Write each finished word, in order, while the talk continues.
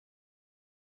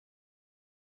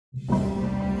Please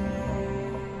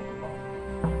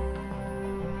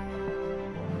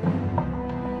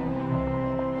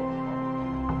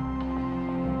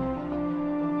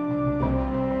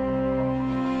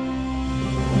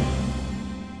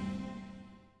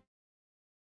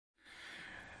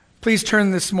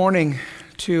turn this morning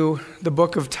to the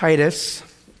book of Titus.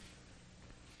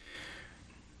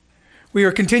 We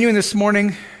are continuing this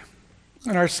morning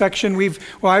in our section.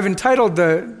 I've entitled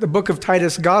the book of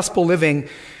Titus Gospel Living,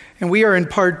 and we are in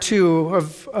part 2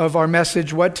 of our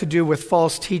message, What to Do with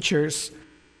False Teachers.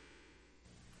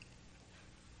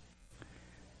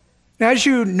 Now, as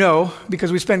you know,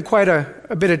 because we spent quite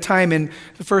a bit of time in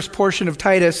the first portion of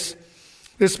Titus,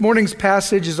 this morning's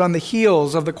passage is on the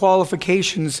heels of the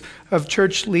qualifications of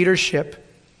church leadership.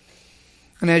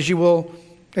 And as you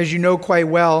know quite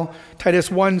well, Titus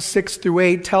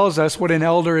 1:6-8 tells us what an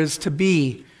elder is to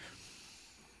be.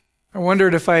 I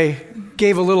wondered if I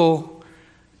gave a little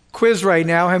quiz right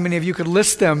now, how many of you could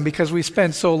list them because we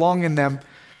spent so long in them.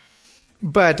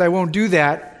 But I won't do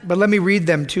that. But let me read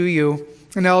them to you.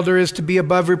 An elder is to be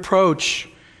above reproach,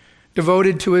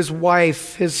 devoted to his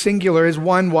wife, his singular, his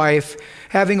one wife,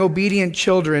 having obedient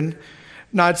children,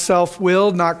 not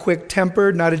self-willed, not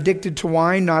quick-tempered, not addicted to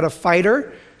wine, not a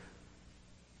fighter,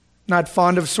 not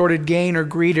fond of sordid gain or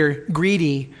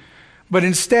greedy, but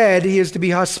instead he is to be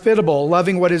hospitable,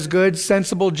 loving what is good,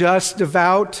 sensible, just,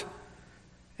 devout,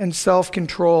 and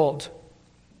self-controlled.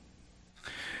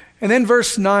 And then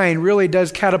verse 9 really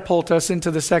does catapult us into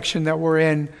the section that we're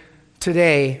in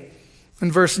today.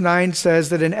 And verse 9 says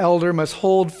that an elder must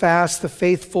hold fast the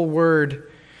faithful word,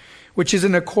 which is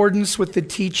in accordance with the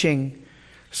teaching,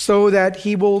 so that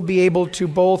he will be able to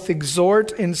both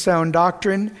exhort in sound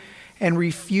doctrine and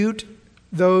refute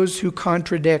those who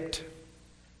contradict.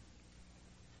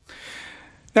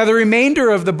 Now, the remainder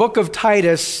of the book of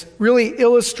Titus really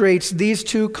illustrates these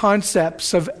two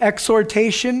concepts of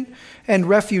exhortation and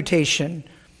refutation.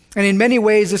 And in many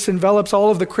ways, this envelops all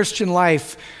of the Christian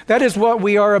life. That is what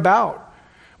we are about.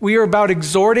 We are about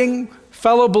exhorting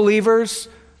fellow believers,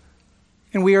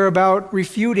 and we are about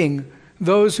refuting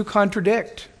those who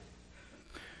contradict.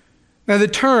 Now the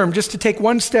term, just to take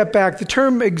one step back, the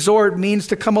term exhort means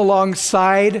to come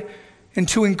alongside and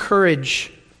to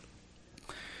encourage.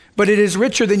 But it is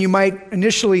richer than you might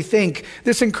initially think.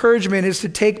 This encouragement is to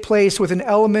take place with an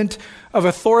element of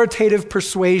authoritative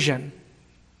persuasion.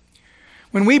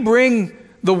 When we bring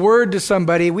the word to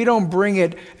somebody, we don't bring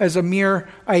it as a mere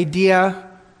idea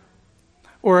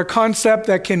or a concept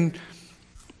that can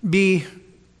be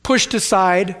pushed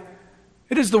aside.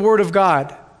 It is the Word of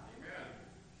God.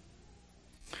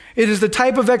 It is the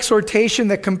type of exhortation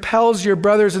that compels your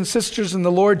brothers and sisters in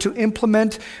the Lord to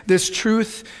implement this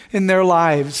truth in their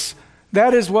lives.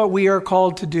 That is what we are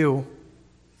called to do.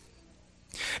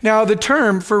 Now, the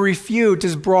term for refute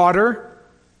is broader,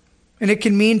 and it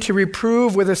can mean to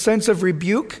reprove with a sense of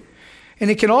rebuke.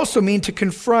 And it can also mean to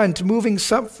confront, moving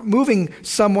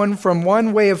someone from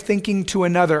one way of thinking to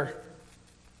another.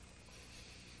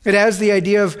 It has the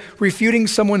idea of refuting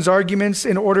someone's arguments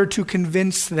in order to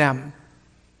convince them.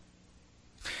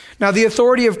 Now, the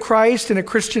authority of Christ in a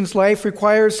Christian's life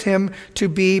requires him to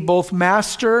be both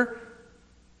master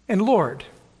and Lord.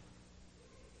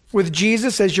 With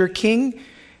Jesus as your king,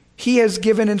 he has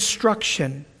given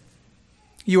instruction.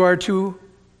 You are to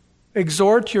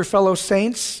exhort your fellow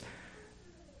saints.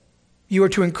 You are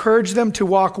to encourage them to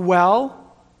walk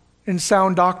well in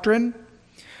sound doctrine,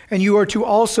 and you are to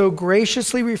also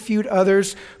graciously refute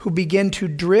others who begin to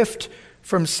drift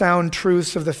from sound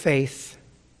truths of the faith.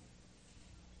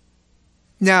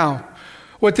 Now,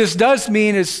 what this does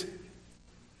mean is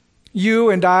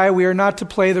you and I, we are not to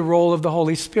play the role of the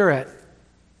Holy Spirit.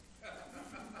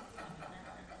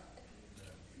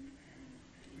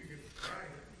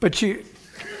 But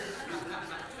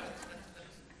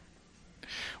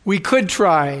we could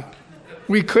try.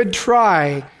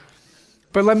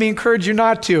 But let me encourage you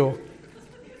not to.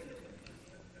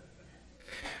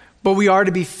 But we are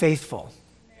to be faithful.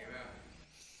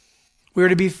 We are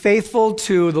to be faithful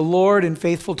to the Lord and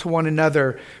faithful to one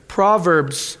another.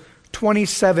 Proverbs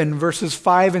 27 verses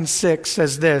 5 and 6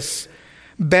 says this: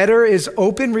 "Better is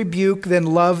open rebuke than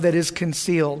love that is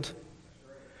concealed.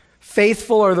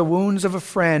 Faithful are the wounds of a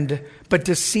friend, but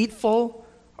deceitful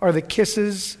are the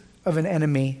kisses of an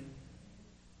enemy."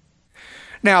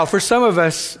 Now, for some of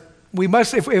us, we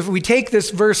must, if we take this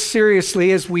verse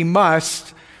seriously, as we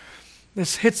must,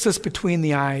 this hits us between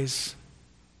the eyes.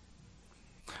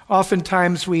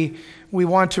 Oftentimes we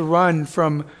want to run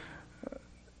from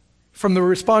the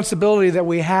responsibility that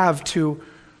we have to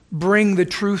bring the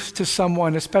truth to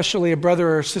someone, especially a brother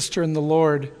or a sister in the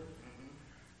Lord.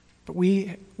 But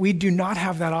we do not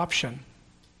have that option.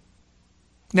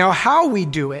 Now, how we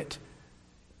do it,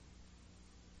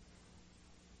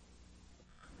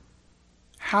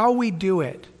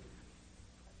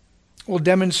 will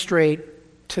demonstrate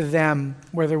to them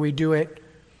whether we do it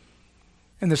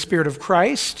in the Spirit of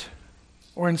Christ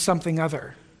or in something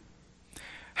other.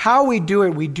 How we do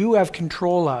it, we do have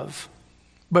control of.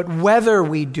 But whether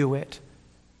we do it,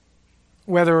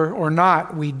 whether or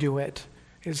not we do it,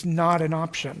 is not an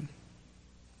option.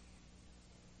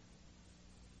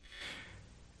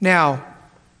 Now,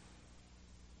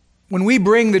 when we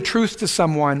bring the truth to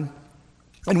someone,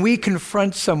 and we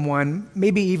confront someone,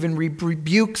 maybe even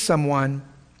rebuke someone,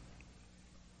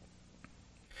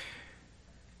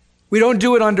 we don't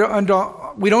do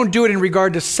it in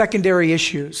regard to secondary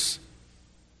issues.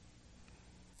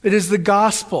 It is the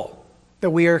gospel that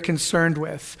we are concerned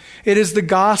with. It is the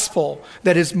gospel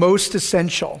that is most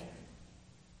essential.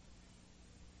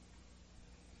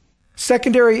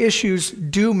 Secondary issues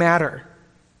do matter.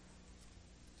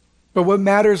 But what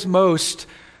matters most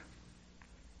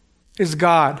is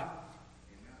God,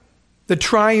 the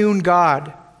triune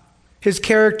God, his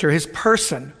character, his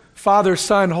person, Father,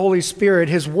 Son, Holy Spirit,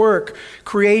 his work,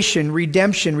 creation,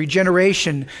 redemption,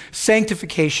 regeneration,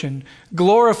 sanctification,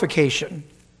 glorification.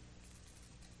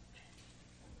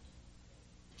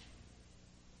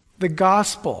 The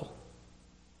gospel.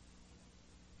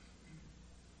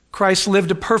 Christ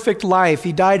lived a perfect life.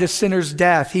 He died a sinner's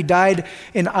death. He died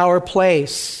in our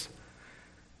place.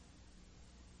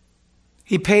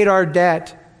 He paid our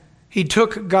debt. He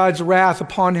took God's wrath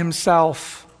upon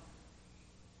himself.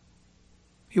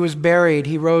 He was buried.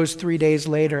 He rose 3 days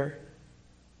later.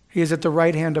 He is at the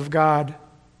right hand of God.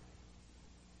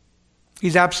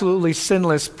 He's absolutely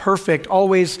sinless, perfect,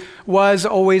 always was,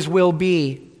 always will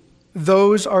be.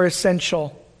 Those are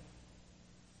essential.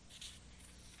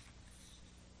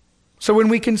 So when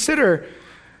we consider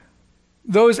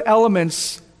those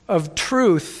elements of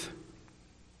truth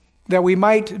that we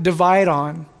might divide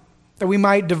on, that we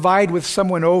might divide with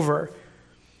someone over,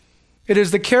 it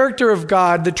is the character of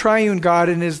God, the triune God,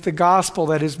 and it is the gospel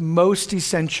that is most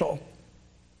essential.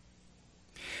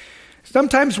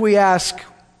 Sometimes we ask,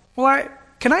 well,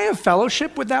 can I have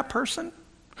fellowship with that person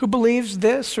who believes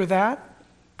this or that?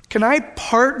 Can I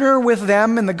partner with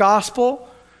them in the gospel?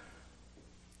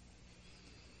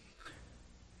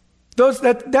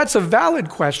 That's a valid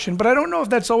question, but I don't know if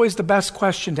that's always the best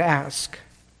question to ask.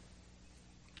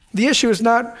 The issue is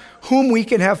not whom we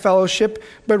can have fellowship,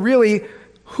 but really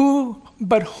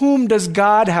whom does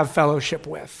God have fellowship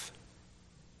with?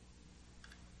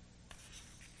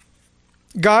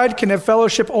 God can have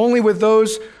fellowship only with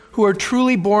those who are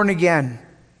truly born again.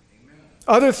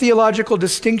 Other theological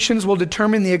distinctions will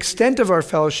determine the extent of our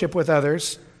fellowship with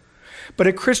others, but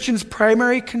a Christian's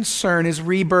primary concern is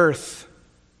rebirth.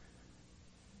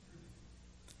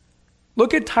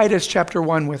 Look at Titus chapter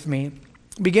 1 with me,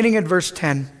 beginning at verse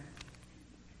 10.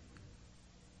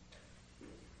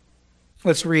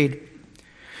 Let's read.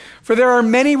 For there are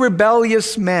many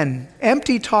rebellious men,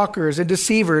 empty talkers and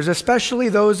deceivers, especially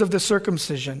those of the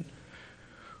circumcision,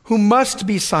 who must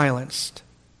be silenced,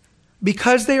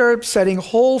 because they are upsetting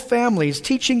whole families,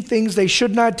 teaching things they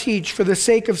should not teach for the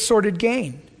sake of sordid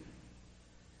gain.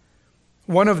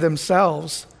 One of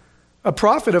themselves, a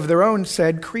prophet of their own,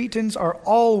 said, Cretans are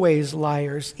always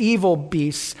liars, evil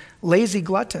beasts, lazy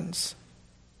gluttons.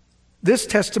 This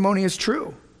testimony is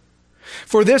true.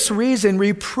 For this reason,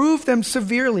 reprove them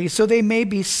severely so they may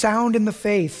be sound in the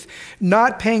faith,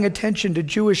 not paying attention to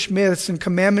Jewish myths and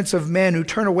commandments of men who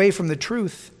turn away from the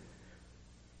truth.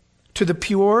 To the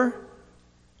pure,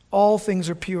 all things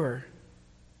are pure.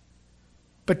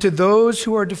 But to those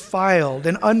who are defiled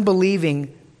and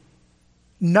unbelieving,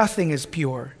 nothing is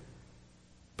pure.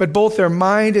 But both their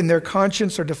mind and their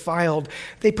conscience are defiled.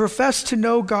 They profess to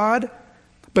know God,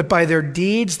 but by their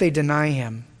deeds they deny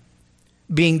him,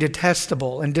 being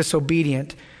detestable and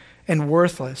disobedient and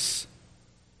worthless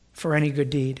for any good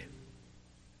deed.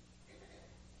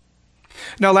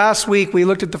 Now, last week we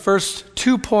looked at the first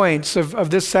 2 points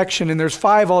of this section, and there's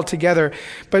 5 altogether.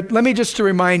 But let me just to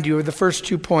remind you of the first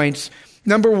 2 points.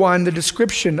 Number 1, the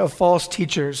description of false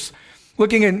teachers.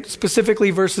 Looking at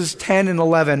specifically verses 10 and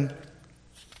 11.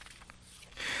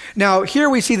 Now, here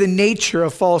we see the nature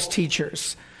of false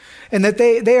teachers, and that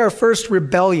they are first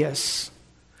rebellious.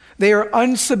 They are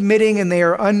unsubmitting and they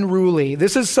are unruly.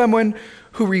 This is someone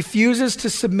who refuses to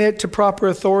submit to proper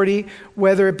authority,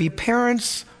 whether it be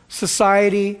parents,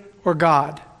 society, or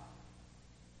God.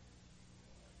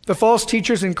 The false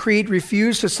teachers in Crete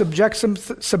refuse to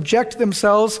subject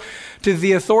themselves to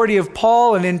the authority of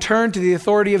Paul and in turn to the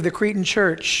authority of the Cretan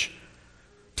church.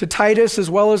 to Titus as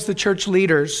well as the church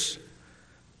leaders.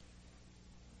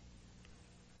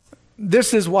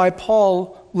 This is why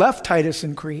Paul left Titus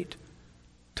in Crete,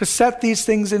 to set these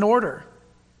things in order,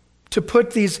 to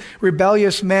put these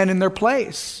rebellious men in their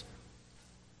place.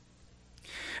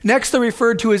 Next, they're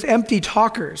referred to as empty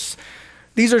talkers.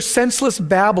 These are senseless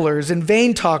babblers and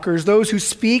vain talkers, those who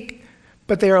speak,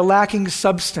 but they are lacking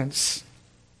substance.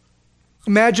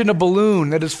 Imagine a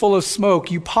balloon that is full of smoke.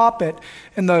 You pop it,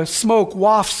 and the smoke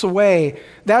wafts away.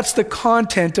 That's the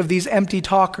content of these empty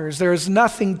talkers. There is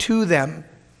nothing to them.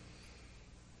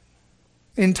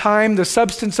 In time, the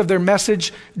substance of their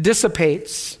message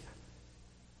dissipates.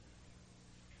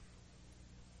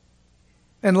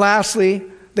 And lastly,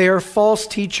 they are false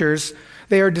teachers.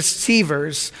 They are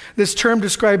deceivers. This term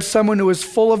describes someone who is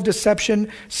full of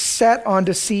deception, set on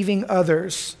deceiving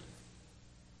others.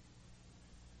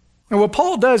 And what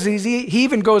Paul does is he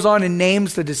even goes on and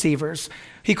names the deceivers.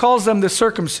 He calls them the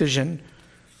circumcision.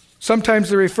 Sometimes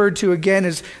they're referred to again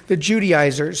as the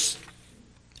Judaizers.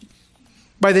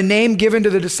 By the name given to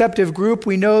the deceptive group,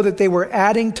 we know that they were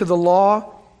adding the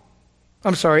law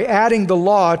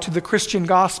to the Christian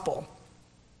gospel.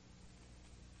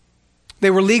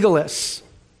 They were legalists.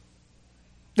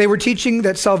 They were teaching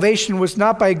that salvation was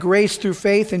not by grace through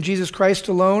faith in Jesus Christ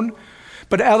alone,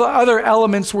 but other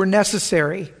elements were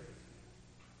necessary.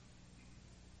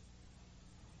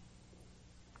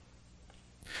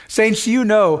 Saints, you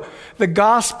know, the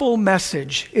gospel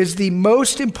message is the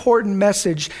most important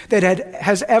message that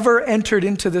has ever entered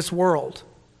into this world.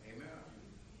 Amen.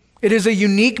 It is a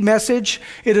unique message.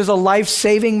 It is a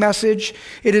life-saving message.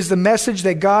 It is the message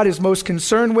that God is most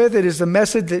concerned with. It is the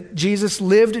message that Jesus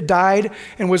lived, died,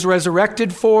 and was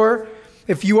resurrected for.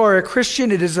 If you are a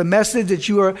Christian, it is a message that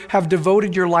you have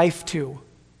devoted your life to.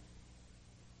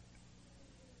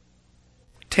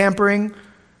 Tampering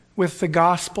with the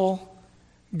gospel,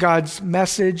 God's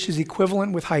message, is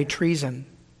equivalent with high treason.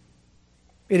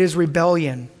 It is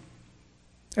rebellion.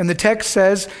 And the text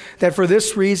says that for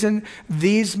this reason,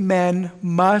 these men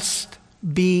must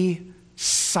be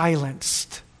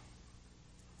silenced.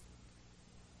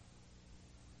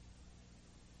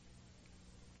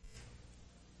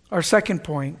 Our second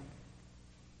point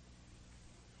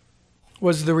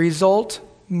was the result,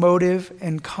 motive,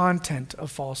 and content of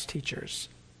false teachers.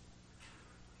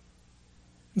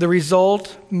 The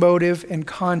result, motive, and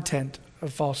content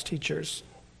of false teachers.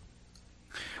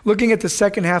 Looking at the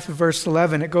second half of verse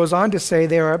 11, it goes on to say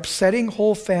they are upsetting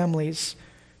whole families,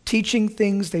 teaching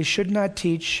things they should not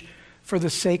teach for the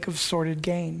sake of sordid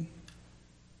gain.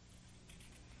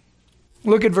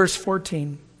 Look at verse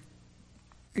 14.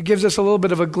 It gives us a little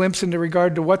bit of a glimpse into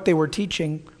regard to what they were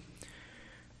teaching.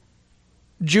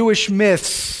 Jewish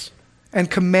myths and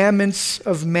commandments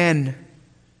of men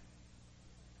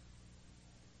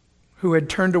who had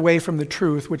turned away from the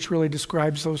truth, which really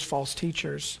describes those false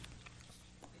teachers.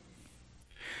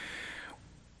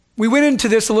 We went into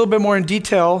this a little bit more in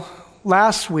detail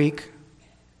last week,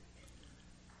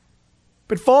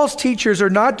 but false teachers are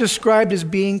not described as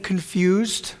being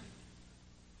confused,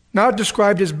 not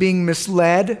described as being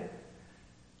misled,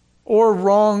 or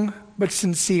wrong but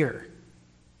sincere.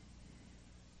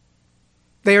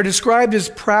 They are described as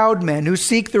proud men who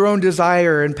seek their own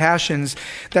desire and passions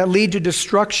that lead to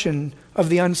destruction of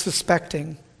the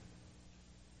unsuspecting.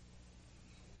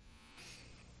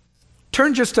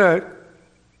 Turn just a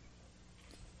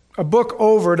book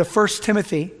over to 1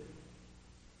 Timothy.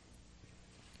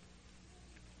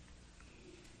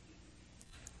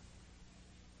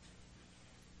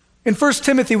 In 1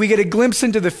 Timothy, we get a glimpse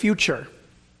into the future,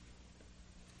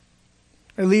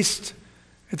 at least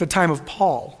at the time of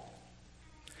Paul.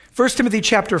 1 Timothy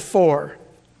chapter 4,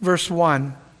 verse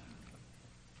 1.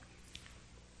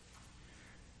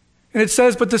 And it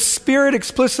says, "But the Spirit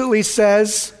explicitly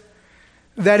says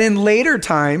that in later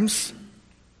times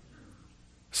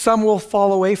some will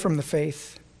fall away from the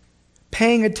faith,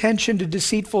 paying attention to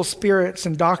deceitful spirits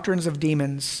and doctrines of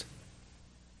demons,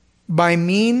 by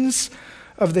means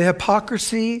of the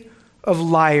hypocrisy of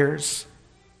liars,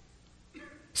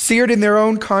 seared in their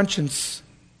own conscience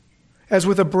as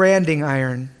with a branding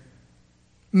iron.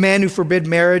 Men who forbid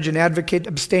marriage and advocate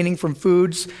abstaining from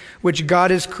foods which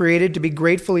God has created to be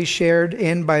gratefully shared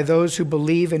in by those who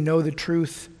believe and know the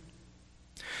truth."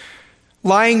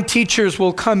 Lying teachers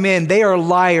will come in. They are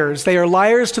liars. They are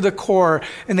liars to the core,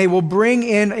 and they will bring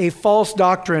in a false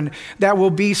doctrine that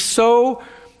will be so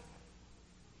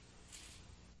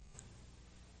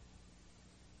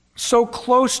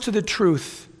close to the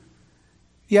truth,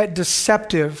 yet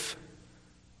deceptive,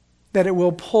 that it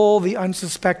will pull the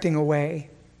unsuspecting away.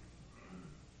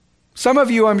 Some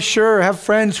of you, I'm sure, have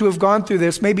friends who have gone through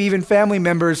this, maybe even family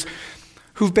members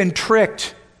who've been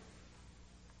tricked,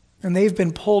 and they've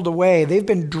been pulled away, they've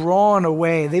been drawn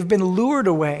away, they've been lured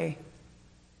away.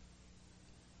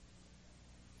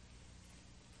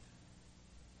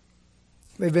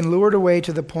 They've been lured away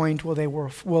to the point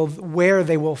where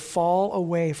they will fall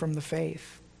away from the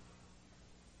faith.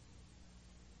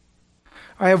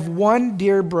 I have one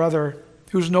dear brother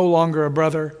who's no longer a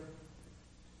brother,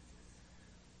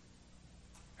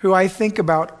 who I think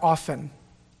about often.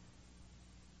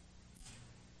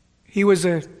 He was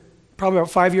probably about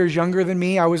 5 years younger than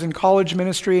me. I was in college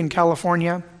ministry in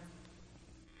California.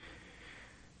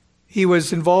 He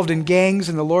was involved in gangs,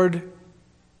 and the Lord,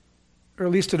 or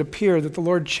at least it appeared that the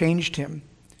Lord changed him.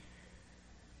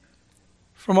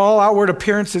 From all outward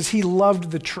appearances, he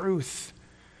loved the truth.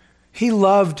 He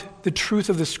loved the truth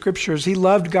of the Scriptures. He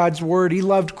loved God's Word. He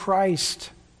loved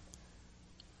Christ.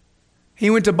 He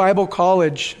went to Bible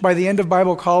college. By the end of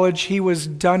Bible college, he was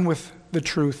done with the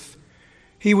truth.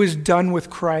 He was done with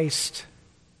Christ.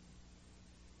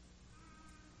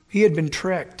 He had been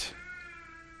tricked.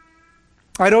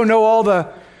 I don't know all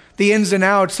the ins and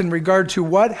outs in regard to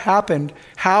what happened,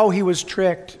 how he was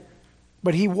tricked,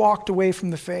 but he walked away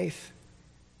from the faith.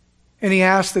 And he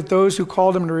asked that those who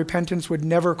called him to repentance would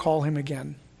never call him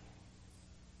again.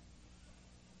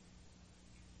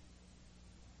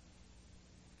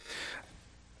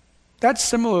 That's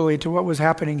similarly to what was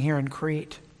happening here in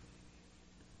Crete.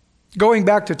 Going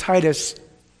back to Titus,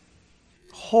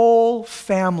 whole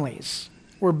families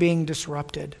were being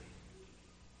disrupted.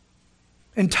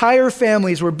 Entire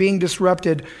families were being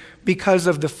disrupted because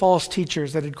of the false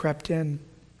teachers that had crept in.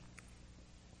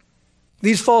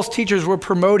 These false teachers were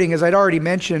promoting, as I'd already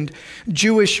mentioned,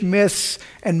 Jewish myths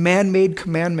and man-made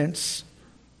commandments.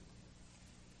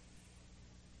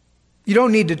 You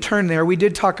don't need to turn there. We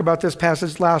did talk about this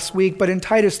passage last week, but in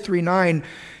Titus 3:9,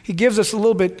 he gives us a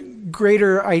little bit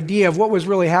greater idea of what was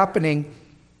really happening.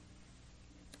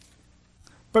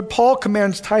 But Paul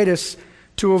commands Titus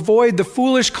to avoid the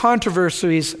foolish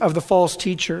controversies of the false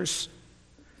teachers.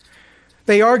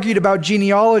 They argued about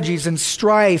genealogies and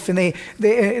strife, and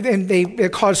they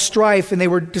caused strife, and they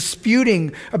were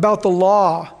disputing about the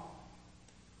law.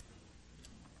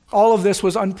 All of this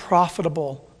was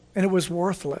unprofitable, and it was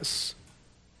worthless.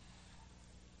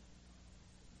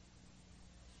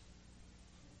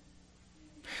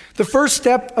 The first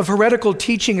step of heretical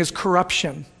teaching is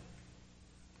corruption.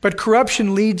 But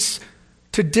corruption leads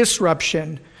to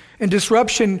disruption. And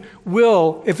disruption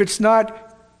will, if the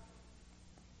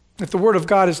word of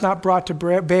God is not brought to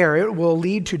bear, it will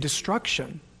lead to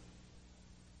destruction.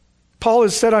 Paul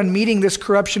is set on meeting this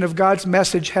corruption of God's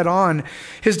message head on.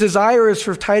 His desire is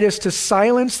for Titus to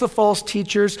silence the false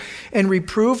teachers and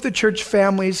reprove the church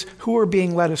families who are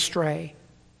being led astray.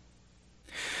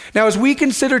 Now, as we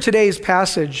consider today's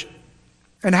passage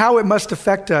and how it must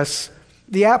affect us,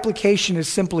 the application is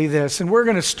simply this, and we're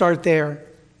going to start there.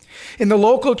 In the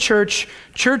local church,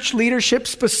 church leadership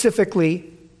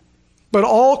specifically, but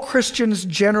all Christians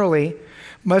generally,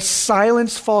 must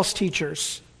silence false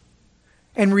teachers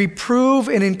and reprove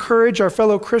and encourage our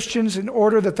fellow Christians in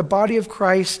order that the body of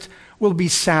Christ will be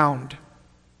sound.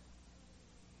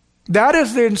 That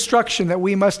is the instruction that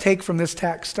we must take from this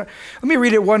text. Let me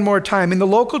read it one more time. In the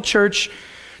local church,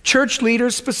 church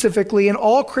leaders specifically, and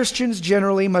all Christians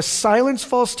generally, must silence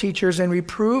false teachers and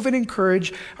reprove and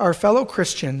encourage our fellow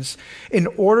Christians in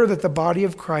order that the body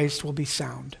of Christ will be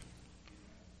sound.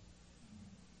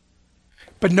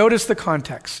 But notice the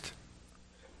context.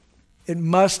 It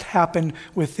must happen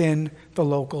within the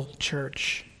local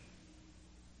church.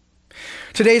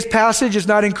 Today's passage is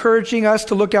not encouraging us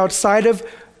to look outside of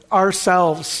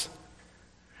ourselves.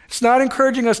 It's not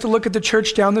encouraging us to look at the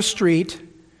church down the street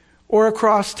or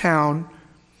across town.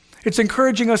 It's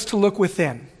encouraging us to look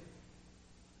within.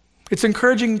 It's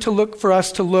encouraging for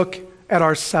us to look at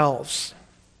ourselves.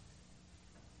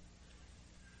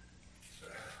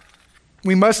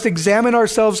 We must examine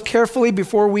ourselves carefully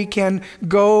before we can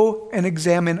go and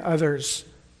examine others.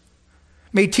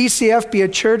 May TCF be a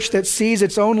church that sees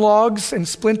its own logs and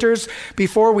splinters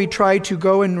before we try to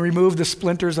go and remove the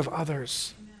splinters of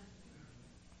others.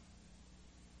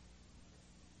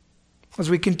 As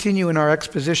we continue in our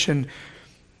exposition,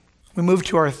 we move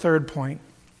to our third point.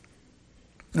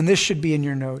 And this should be in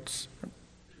your notes,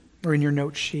 or in your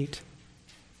note sheet.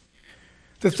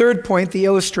 The third point, the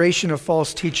illustration of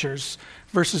false teachers,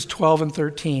 verses 12 and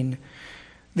 13.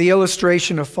 The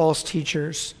illustration of false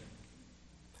teachers.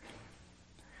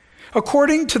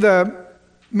 According to the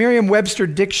Merriam-Webster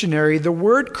dictionary, the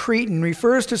word Cretan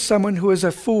refers to someone who is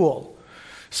a fool,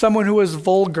 someone who is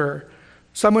vulgar,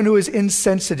 someone who is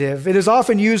insensitive. It is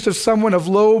often used of someone of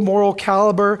low moral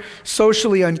caliber,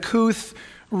 socially uncouth,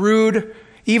 rude,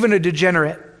 even a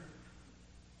degenerate.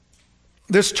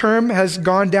 This term has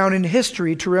gone down in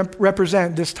history to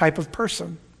represent this type of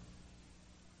person.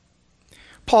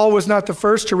 Paul was not the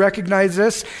first to recognize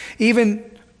this. Even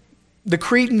the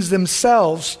Cretans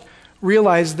themselves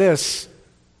realized this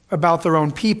about their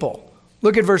own people.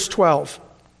 Look at verse 12.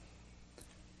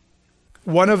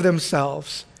 One of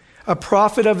themselves, a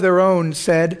prophet of their own,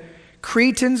 said,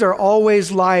 "Cretans are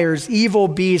always liars, evil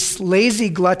beasts, lazy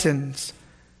gluttons."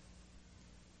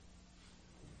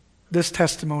 This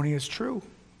testimony is true.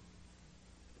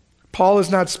 Paul is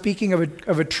not speaking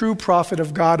of a true prophet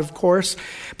of God, of course,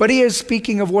 but he is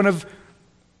speaking of one of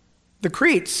the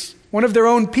Cretes, one of their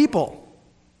own people,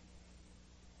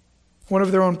 one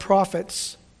of their own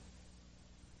prophets.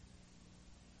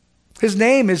 His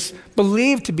name is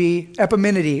believed to be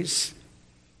Epimenides.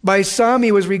 By some,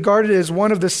 he was regarded as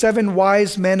one of the 7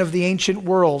 wise men of the ancient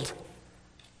world.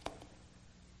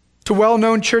 To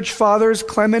well-known church fathers,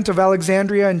 Clement of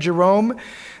Alexandria and Jerome,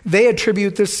 they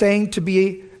attribute this saying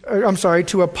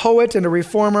to a poet and a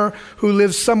reformer who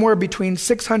lived somewhere between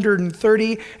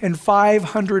 630 and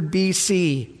 500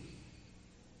 BC.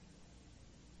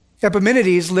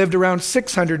 Epimenides lived around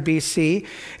 600 BC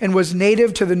and was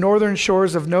native to the northern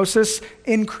shores of Knossos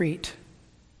in Crete.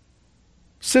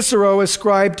 Cicero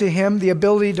ascribed to him the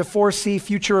ability to foresee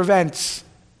future events.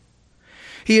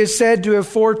 He is said to have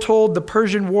foretold the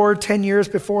Persian War 10 years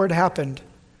before it happened.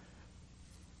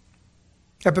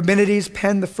 Epimenides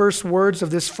penned the first words of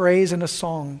this phrase in a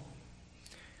song.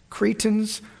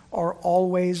 Cretans are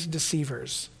always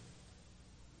deceivers.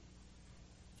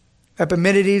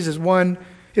 Epimenides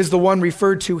is the one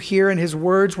referred to here, and his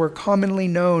words were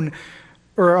common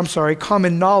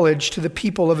knowledge to the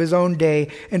people of his own day.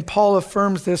 And Paul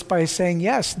affirms this by saying,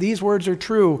 yes, these words are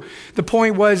true. The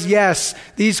point was, yes,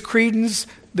 these Cretans,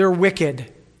 they're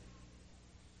wicked.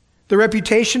 The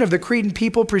reputation of the Cretan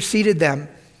people preceded them.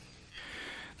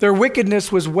 Their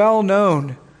wickedness was well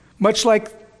known, much like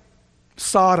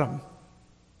Sodom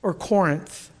or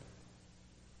Corinth.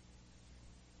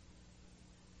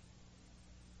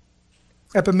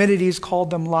 Epimenides called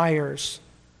them liars.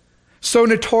 So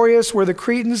notorious were the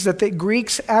Cretans that the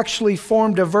Greeks actually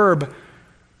formed a verb,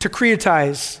 to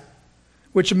cretize,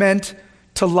 which meant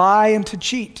to lie and to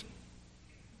cheat.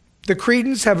 The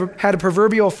Cretans had a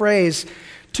proverbial phrase,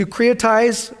 to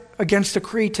cretize against a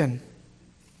Cretan,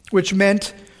 which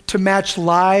meant to match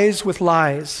lies with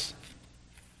lies.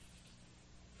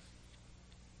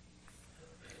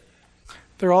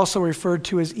 They're also referred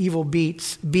to as evil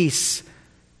beasts.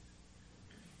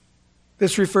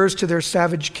 This refers to their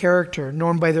savage character,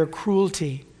 known by their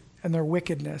cruelty and their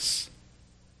wickedness.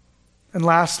 And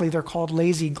lastly, they're called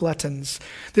lazy gluttons.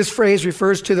 This phrase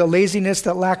refers to the laziness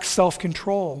that lacks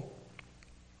self-control.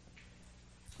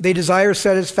 They desire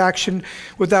satisfaction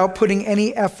without putting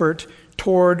any effort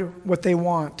toward what they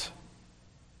want.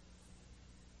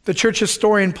 The church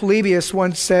historian Polybius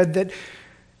once said that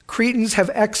Cretans have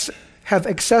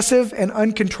excessive and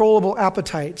uncontrollable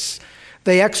appetites.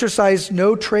 They exercise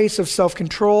no trace of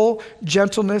self-control,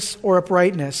 gentleness, or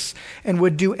uprightness, and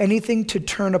would do anything to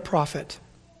turn a profit.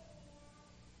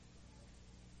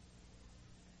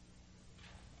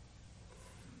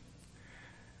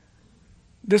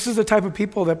 This is the type of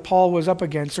people that Paul was up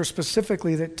against, or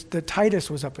specifically that Titus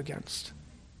was up against.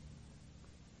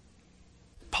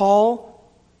 Paul,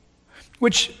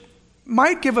 which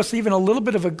might give us even a little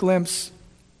bit of a glimpse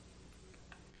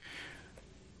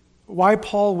why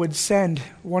Paul would send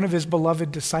one of his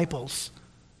beloved disciples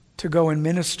to go and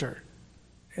minister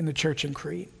in the church in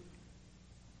Crete.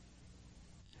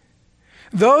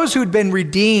 Those who'd been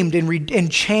redeemed and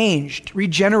changed,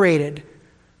 regenerated,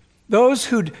 those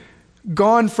who'd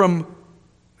gone from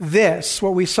this,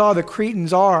 what we saw the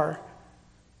Cretans are,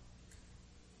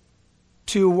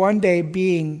 to one day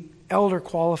being elder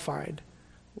qualified,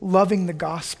 loving the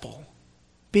gospel,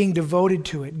 being devoted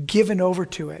to it, given over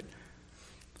to it.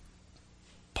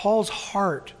 Paul's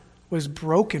heart was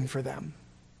broken for them.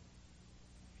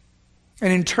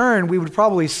 And in turn, we could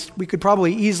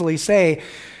probably easily say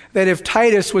that if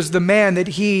Titus was the man that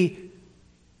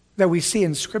we see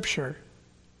in Scripture,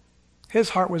 his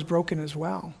heart was broken as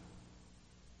well.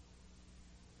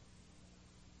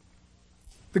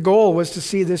 The goal was to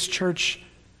see this church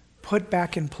put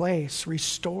back in place,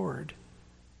 restored.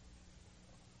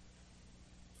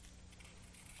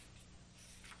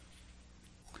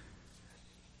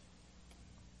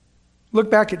 Look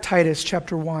back at Titus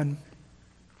chapter 1,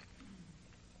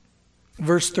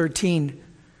 verse 13.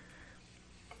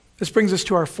 This brings us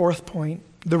to our fourth point,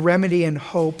 the remedy and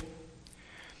hope.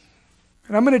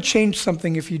 And I'm going to change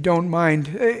something if you don't mind.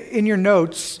 In your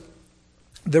notes,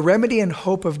 the remedy and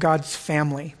hope of God's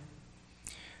family.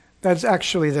 That's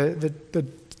actually the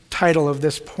title of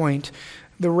this point.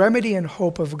 The remedy and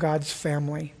hope of God's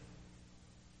family.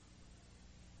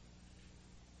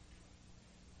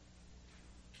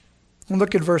 And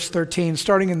look at verse 13,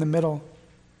 starting in the middle.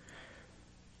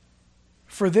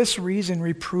 For this reason,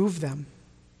 reprove them.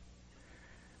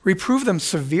 Reprove them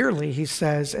severely, he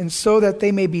says, and so that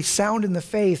they may be sound in the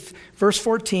faith. Verse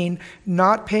 14,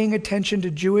 not paying attention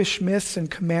to Jewish myths and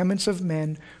commandments of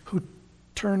men who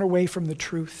turn away from the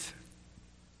truth.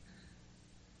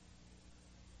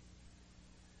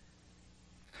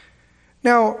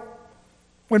 Now,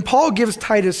 when Paul gives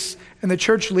Titus and the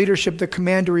church leadership the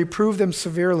command to reprove them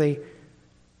severely,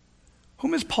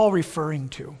 whom is Paul referring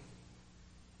to?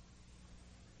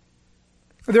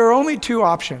 There are only two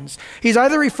options. He's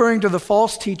either referring to the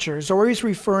false teachers or he's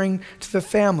referring to the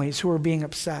families who are being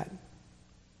upset.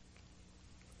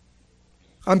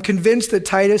 I'm convinced that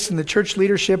Titus and the church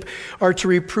leadership are to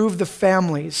reprove the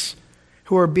families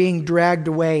who are being dragged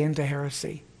away into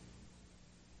heresy.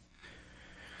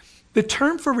 The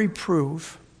term for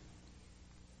reprove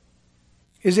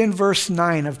is in verse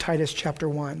 9 of Titus chapter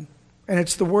 1, and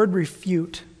it's the word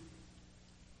refute.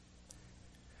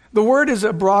 The word is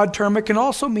a broad term. It can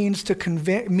also mean to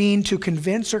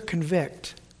convince or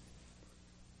convict.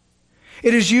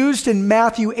 It is used in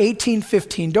Matthew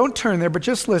 18:15. Don't turn there, but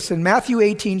just listen. Matthew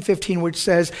 18:15, which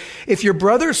says, if your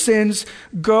brother sins,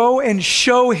 go and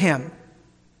show him.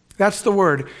 That's the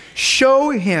word. Show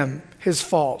him his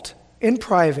fault in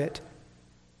private.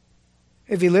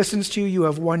 If he listens to you, you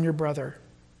have won your brother.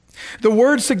 The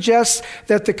word suggests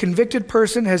that the convicted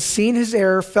person has seen his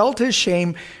error, felt his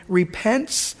shame,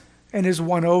 repents, and is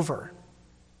won over.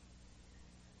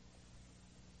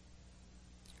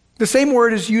 The same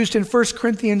word is used in 1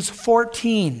 Corinthians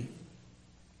 14,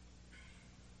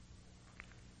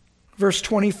 verse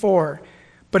 24.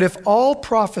 But if all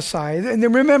prophesy, and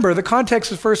then remember, the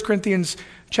context of 1 Corinthians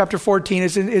chapter 14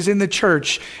 is in the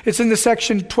church. It's in the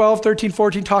section 12, 13,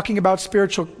 14, talking about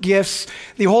spiritual gifts.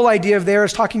 The whole idea of there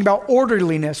is talking about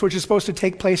orderliness, which is supposed to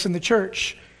take place in the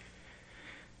church.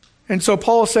 And so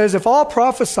Paul says, if all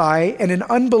prophesy and an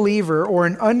unbeliever or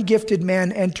an ungifted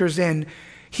man enters in,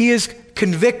 he is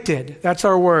convicted. That's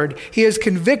our word. He is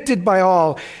convicted by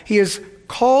all. He is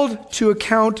called to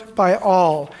account by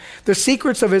all. The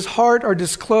secrets of his heart are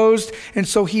disclosed, and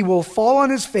so he will fall on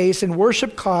his face and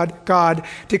worship God,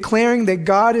 declaring that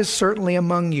God is certainly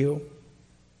among you.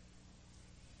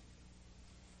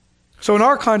 So in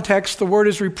our context, the word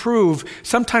is reprove.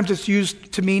 Sometimes it's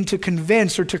used to mean to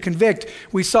convince or to convict.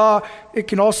 We saw it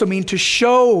can also mean to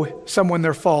show someone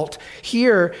their fault.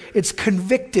 Here, it's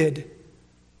convicted.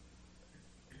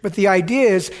 But the idea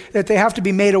is that they have to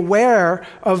be made aware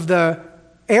of the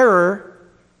error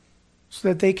so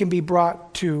that they can be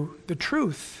brought to the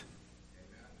truth.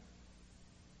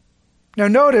 Now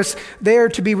notice, they are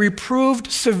to be reproved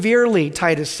severely,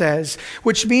 Titus says,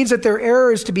 which means that their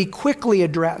error is to be quickly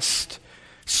addressed,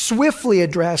 swiftly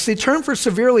addressed. The term for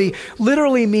severely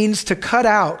literally means to cut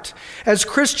out. As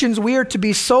Christians, we are to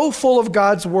be so full of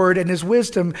God's word and his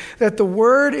wisdom that the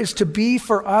word is to be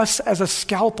for us as a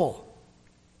scalpel.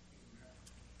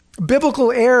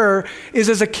 Biblical error is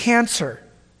as a cancer.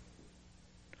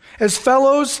 As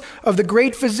fellows of the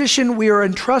great physician, we are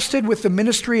entrusted with the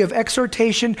ministry of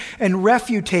exhortation and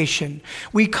refutation.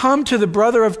 We come to the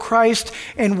brother of Christ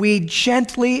and we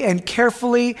gently and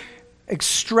carefully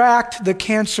extract the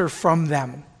cancer from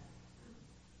them.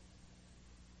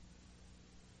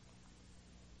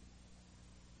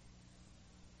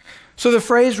 So the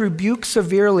phrase rebuke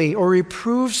severely or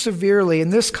reprove severely in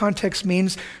this context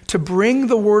means to bring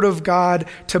the word of God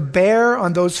to bear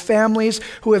on those families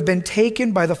who have been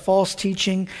taken by the false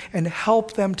teaching and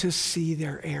help them to see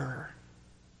their error.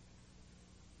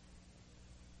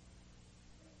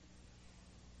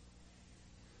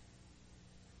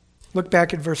 Look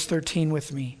back at verse 13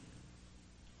 with me.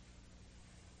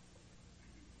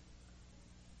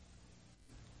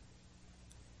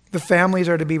 The families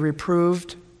are to be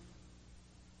reproved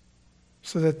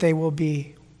so that they will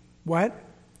be what?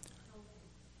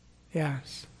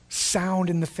 Yes,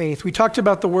 sound in the faith. We talked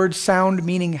about the word sound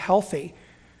meaning healthy.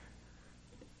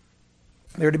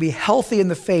 They're to be healthy in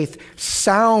the faith,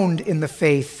 sound in the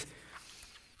faith.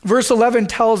 Verse 11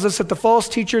 tells us that the false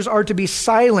teachers are to be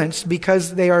silenced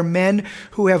because they are men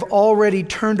who have already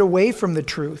turned away from the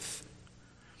truth.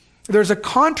 There's a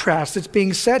contrast that's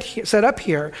being set up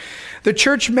here. The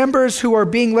church members who are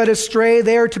being led astray,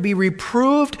 they are to be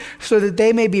reproved so that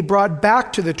they may be brought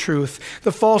back to the truth.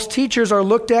 The false teachers are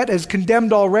looked at as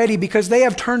condemned already because they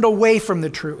have turned away from the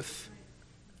truth.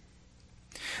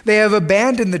 They have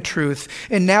abandoned the truth,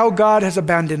 and now God has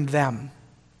abandoned them.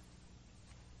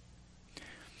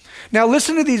 Now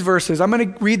listen to these verses. I'm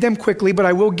going to read them quickly, but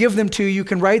I will give them to you. You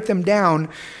can write them down.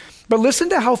 But listen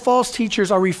to how false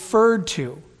teachers are referred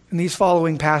to in these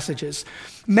following passages.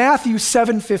 Matthew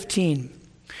 7:15.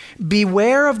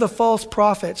 Beware of the false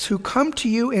prophets who come to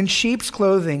you in sheep's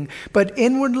clothing, but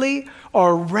inwardly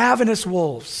are ravenous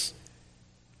wolves.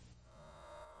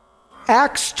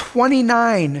 Acts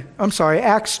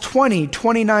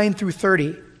 20:29 through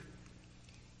 30.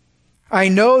 I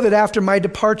know that after my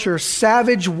departure,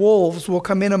 savage wolves will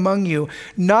come in among you,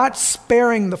 not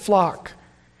sparing the flock.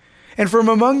 And from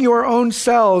among your own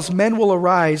selves, men will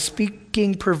arise,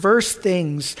 speaking perverse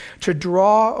things to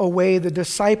draw away the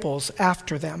disciples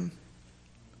after them.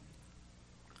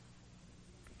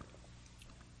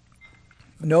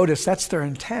 Notice that's their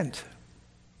intent.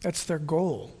 That's their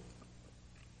goal.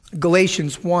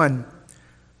 Galatians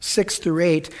 1:6 through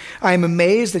 8. I am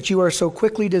amazed that you are so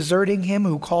quickly deserting him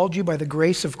who called you by the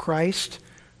grace of Christ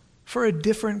for a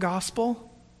different gospel,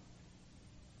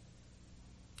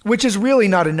 which is really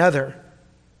not another.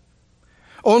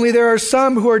 Only there are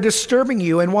some who are disturbing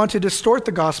you and want to distort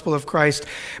the gospel of Christ.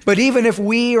 But even if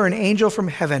we or an angel from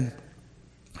heaven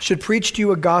should preach to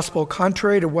you a gospel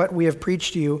contrary to what we have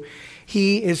preached to you,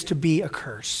 he is to be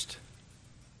accursed.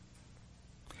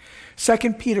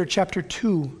 2 Peter chapter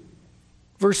 2,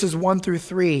 verses 1 through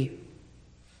 3.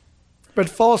 But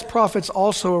false prophets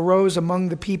also arose among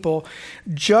the people,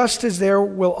 just as there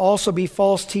will also be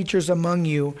false teachers among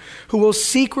you, who will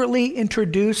secretly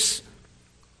introduce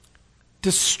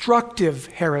destructive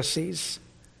heresies,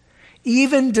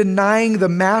 even denying the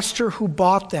master who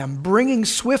bought them, bringing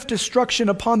swift destruction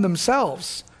upon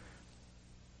themselves.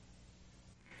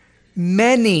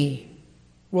 Many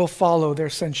will follow their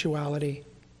sensuality,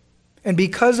 and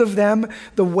because of them,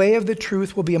 the way of the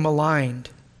truth will be maligned.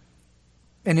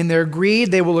 And in their greed,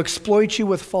 they will exploit you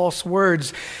with false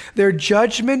words. Their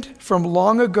judgment from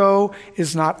long ago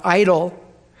is not idle,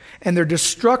 and their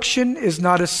destruction is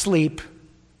not asleep.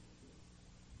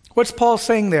 What's Paul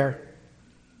saying there?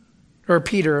 Or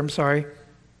Peter, I'm sorry.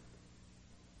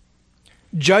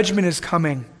 Judgment is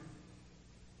coming.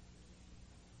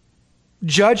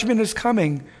 Judgment is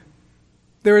coming.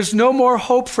 There is no more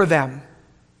hope for them.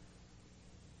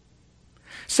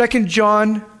 2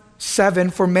 John 7,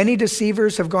 for many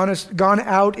deceivers have gone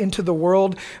out into the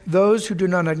world, those who do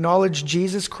not acknowledge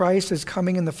Jesus Christ as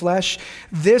coming in the flesh.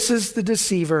 This is the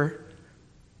deceiver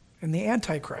and the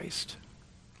Antichrist.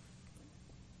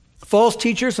 False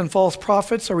teachers and false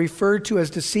prophets are referred to as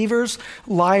deceivers,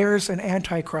 liars, and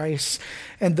antichrists,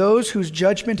 and those whose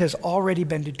judgment has already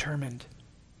been determined.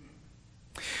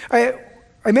 I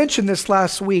mentioned this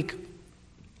last week,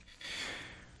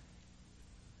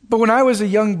 but when I was a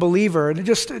young believer, and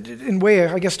just in way,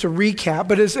 I guess, to recap,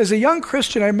 but as a young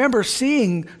Christian, I remember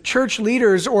seeing church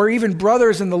leaders or even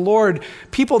brothers in the Lord,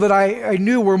 people that I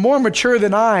knew were more mature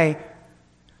than I,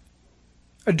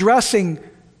 addressing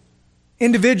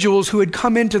individuals who had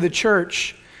come into the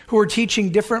church who were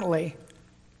teaching differently.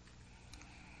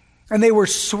 And they were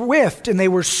swift, and they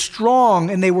were strong,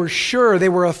 and they were sure, they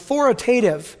were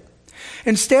authoritative.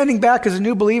 And standing back as a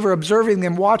new believer, observing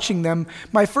them, watching them,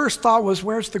 my first thought was,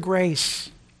 where's the grace?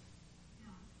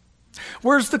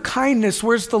 Where's the kindness?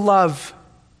 Where's the love?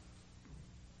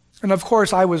 And of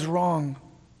course, I was wrong.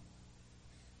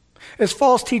 As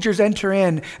false teachers enter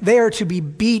in, they are to be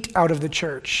beat out of the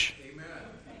church.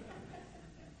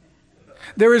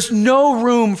 There is no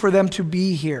room for them to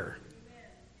be here.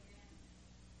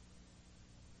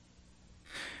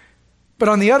 But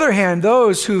on the other hand,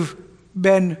 those who've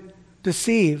been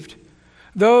deceived,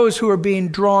 those who are being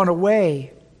drawn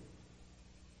away,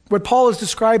 what Paul is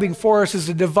describing for us is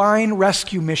a divine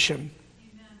rescue mission.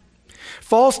 Amen.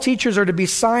 False teachers are to be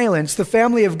silenced, the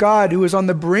family of God who is on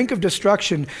the brink of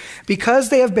destruction. Because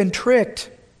they have been tricked,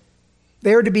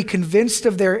 they are to be convinced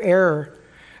of their error.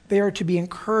 They are to be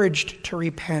encouraged to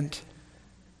repent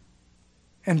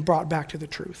and brought back to the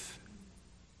truth.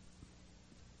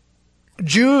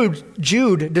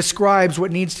 Jude describes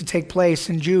what needs to take place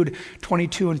in Jude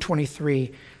 22 and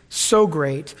 23. So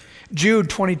great. Jude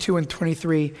 22 and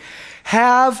 23.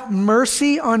 Have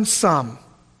mercy on some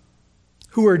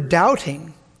who are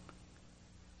doubting.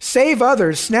 Save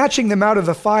others, snatching them out of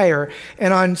the fire.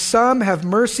 And on some have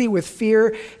mercy with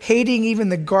fear, hating even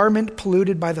the garment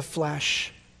polluted by the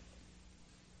flesh.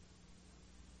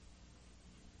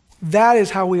 That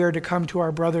is how we are to come to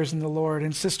our brothers in the Lord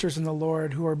and sisters in the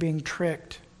Lord who are being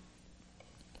tricked.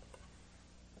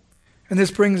 And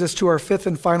this brings us to our fifth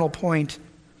and final point,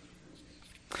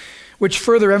 which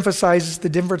further emphasizes the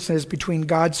differences between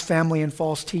God's family and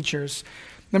false teachers.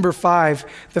 Number 5,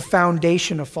 the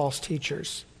foundation of false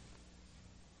teachers.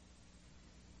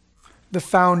 The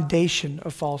foundation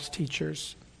of false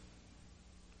teachers.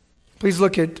 Please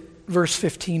look at verse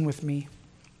 15 with me.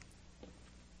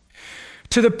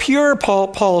 To the pure,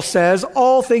 Paul says,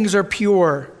 all things are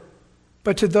pure,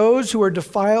 but to those who are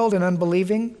defiled and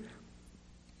unbelieving,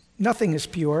 nothing is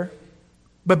pure,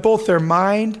 but both their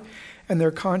mind and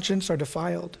their conscience are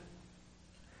defiled.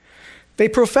 They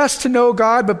profess to know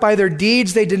God, but by their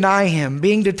deeds they deny him,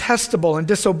 being detestable and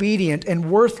disobedient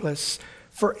and worthless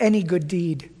for any good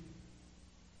deed.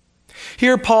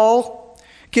 Here Paul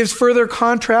gives further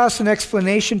contrast and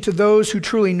explanation to those who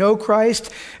truly know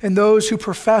Christ and those who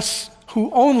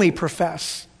only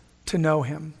profess to know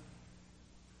him.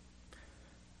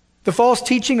 The false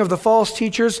teaching of the false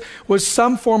teachers was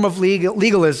some form of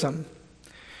legalism.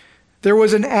 There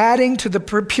was an adding to the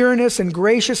pureness and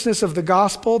graciousness of the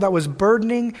gospel that was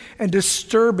burdening and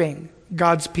disturbing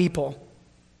God's people.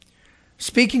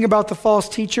 Speaking about the false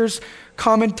teachers,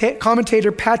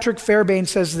 commentator Patrick Fairbairn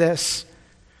says this: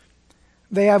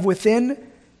 they have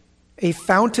within a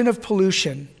fountain of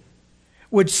pollution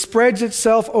which spreads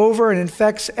itself over and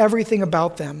infects everything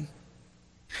about them.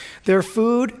 Their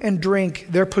food and drink,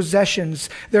 their possessions,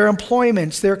 their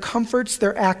employments, their comforts,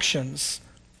 their actions,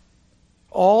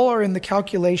 all are in the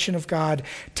calculation of God,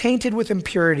 tainted with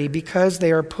impurity because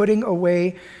they are putting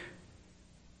away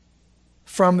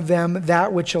from them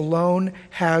that which alone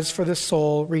has for the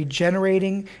soul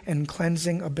regenerating and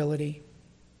cleansing ability.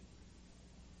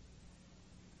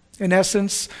 In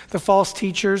essence, the false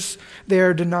teachers, they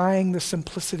are denying the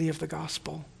simplicity of the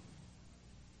gospel.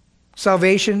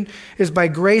 Salvation is by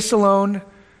grace alone,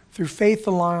 through faith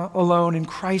alone, in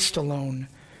Christ alone.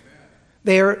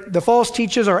 The false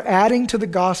teachers are adding to the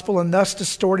gospel and thus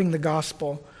distorting the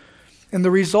gospel. And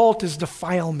the result is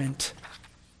defilement.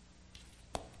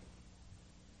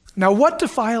 Now, what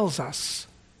defiles us?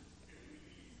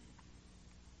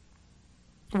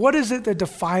 What is it that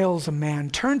defiles a man?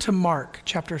 Turn to Mark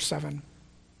chapter 7.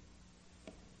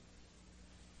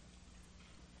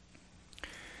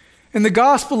 In the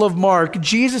Gospel of Mark,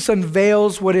 Jesus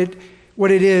unveils what it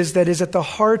is that is at the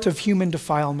heart of human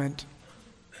defilement.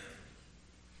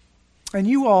 And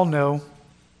you all know,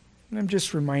 I'm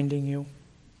just reminding you.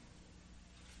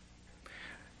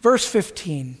 Verse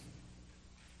 15.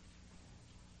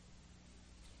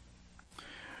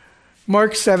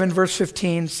 Mark 7, verse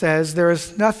 15 says, there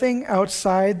is nothing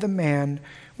outside the man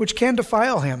which can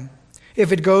defile him,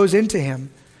 if it goes into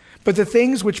him. But the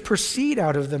things which proceed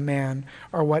out of the man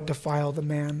are what defile the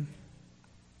man.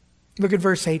 Look at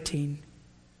verse 18.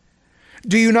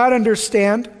 Do you not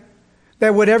understand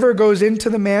that whatever goes into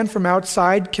the man from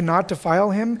outside cannot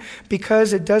defile him,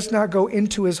 because it does not go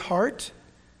into his heart,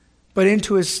 but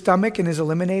into his stomach and is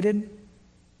eliminated?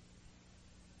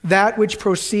 That which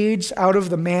proceeds out of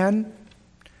the man,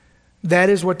 that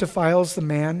is what defiles the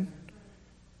man.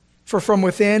 For from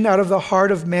within, out of the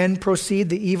heart of men, proceed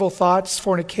the evil thoughts,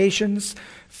 fornications,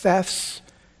 thefts,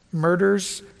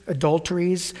 murders,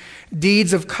 adulteries,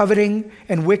 deeds of coveting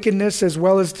and wickedness, as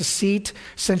well as deceit,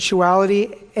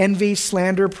 sensuality, envy,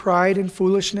 slander, pride, and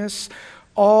foolishness.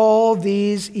 All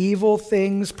these evil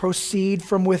things proceed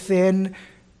from within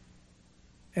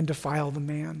and defile the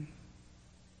man.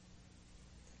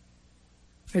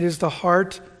 It is the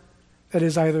heart that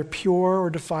is either pure or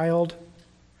defiled.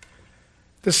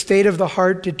 The state of the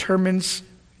heart determines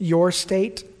your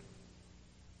state.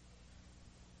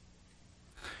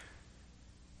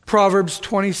 Proverbs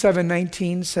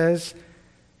 27:19 says,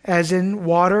 as in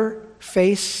water,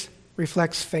 face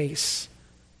reflects face,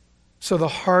 so the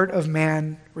heart of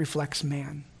man reflects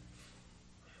man.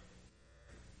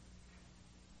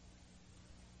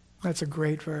 That's a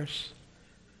great verse.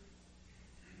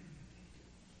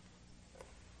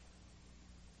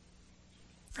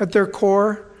 At their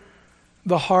core,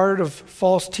 the heart of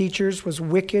false teachers was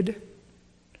wicked,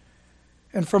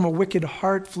 and from a wicked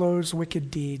heart flows wicked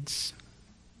deeds.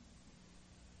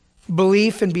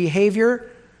 Belief and behavior,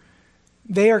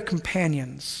 they are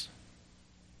companions.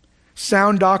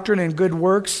 Sound doctrine and good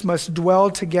works must dwell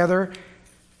together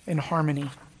in harmony.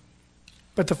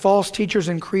 But the false teachers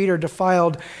and creed are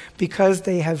defiled because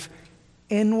they have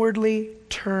inwardly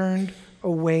turned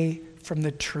away from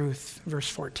the truth. Verse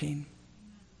 14.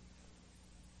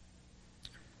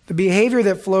 The behavior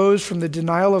that flows from the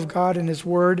denial of God and His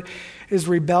Word is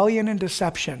rebellion and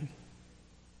deception,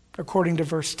 according to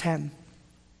verse 10.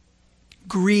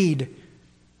 greed,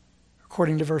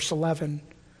 according to verse 11,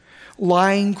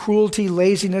 lying, cruelty,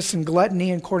 laziness, and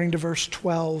gluttony, according to verse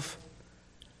 12.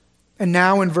 And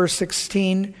now in verse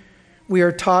 16, we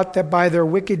are taught that by their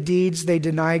wicked deeds they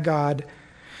deny God.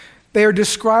 They are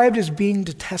described as being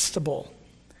detestable.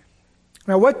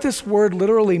 Now, what this word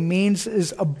literally means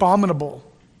is abominable,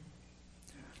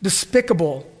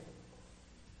 despicable.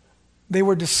 They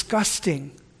were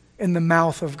disgusting in the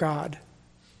mouth of God.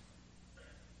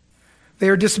 They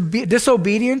are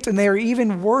disobedient, and they are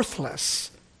even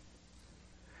worthless.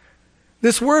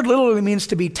 This word literally means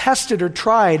to be tested or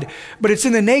tried, but it's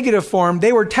in the negative form.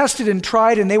 They were tested and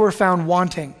tried, and they were found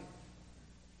wanting.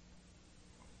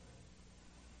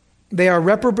 They are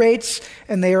reprobates,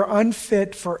 and they are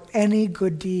unfit for any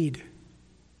good deed.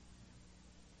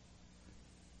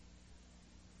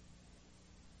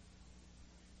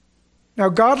 Now,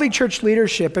 godly church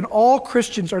leadership and all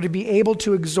Christians are to be able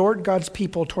to exhort God's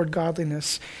people toward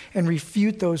godliness and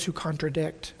refute those who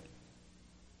contradict.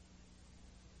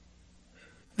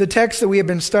 The text that we have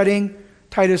been studying,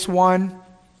 Titus 1,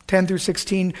 10 through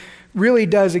 16, really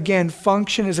does, again,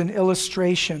 function as an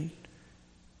illustration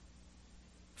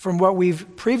from what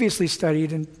we've previously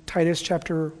studied in Titus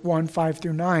chapter 1, 5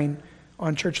 through 9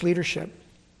 on church leadership.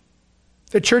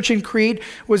 The church in Crete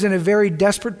was in a very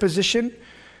desperate position,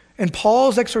 and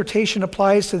Paul's exhortation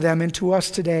applies to them and to us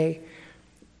today.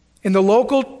 In the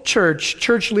local church,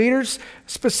 church leaders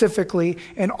specifically,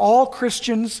 and all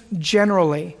Christians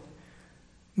generally,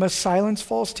 must silence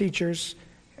false teachers,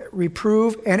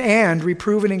 reprove and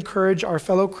encourage our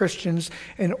fellow Christians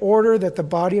in order that the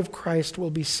body of Christ will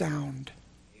be sound.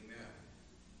 Amen.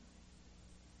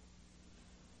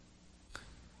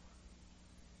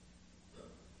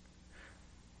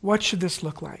 What should this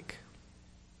look like?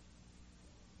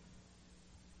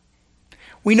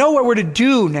 We know what we're to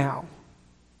do now.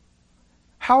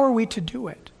 How are we to do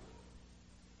it?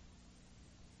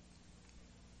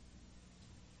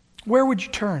 Where would you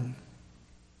turn?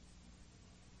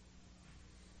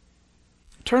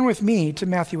 Turn with me to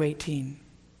Matthew 18.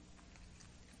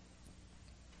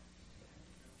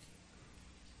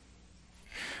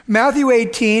 Matthew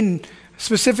 18,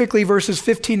 specifically verses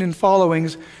 15 and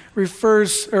followings,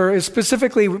 is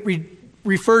specifically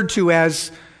referred to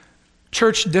as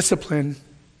church discipline,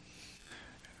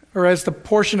 or as the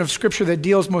portion of Scripture that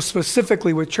deals most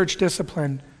specifically with church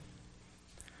discipline.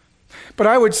 But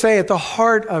I would say at the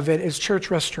heart of it is church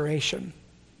restoration.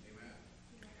 Amen.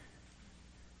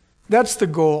 That's the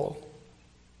goal.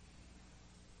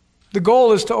 The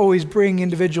goal is to always bring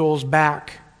individuals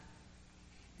back.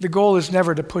 The goal is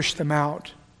never to push them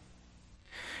out.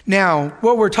 Now,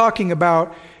 what we're talking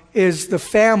about is the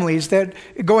families that,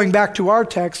 going back to our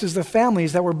text, is the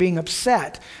families that were being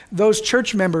upset, those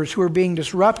church members who were being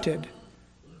disrupted.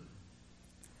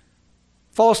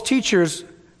 False teachers,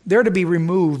 they're to be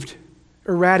removed,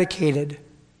 eradicated.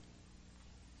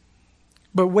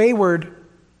 But wayward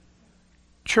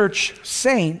church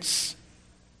saints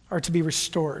are to be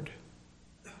restored.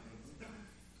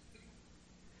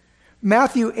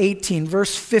 Matthew 18,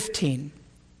 verse 15.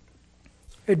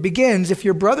 It begins, if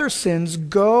your brother sins,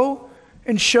 go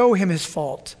and show him his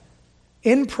fault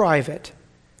in private.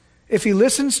 If he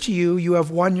listens to you, you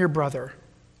have won your brother.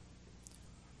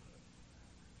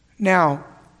 Now,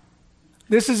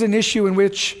 this is an issue in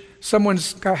which someone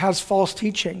has false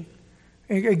teaching.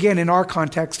 Again, in our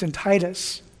context, in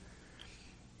Titus.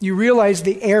 You realize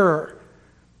the error.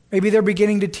 Maybe they're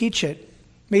beginning to teach it.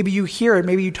 Maybe you hear it.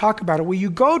 Maybe you talk about it. Well,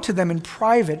 you go to them in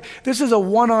private. This is a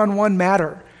one-on-one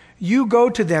matter. You go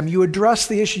to them. You address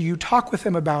the issue. You talk with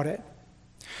them about it.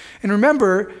 And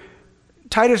remember,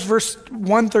 Titus verse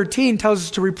 1:13 tells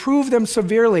us to reprove them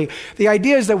severely. The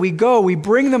idea is that we go, we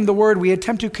bring them the word, we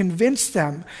attempt to convince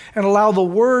them and allow the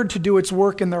word to do its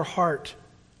work in their heart.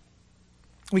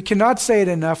 We cannot say it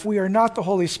enough. We are not the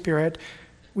Holy Spirit.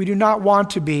 We do not want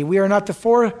to be. We are not the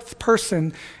fourth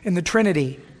person in the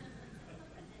Trinity.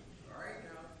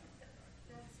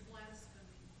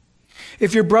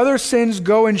 If your brother sins,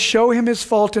 go and show him his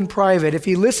fault in private. If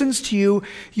he listens to you,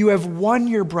 you have won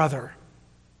your brother.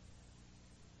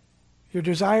 Your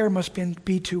desire must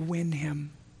be to win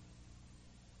him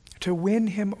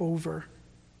over.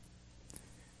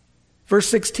 Verse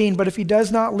 16, but if he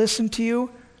does not listen to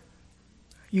you,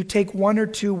 you take one or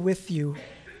two with you,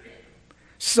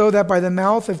 so that by the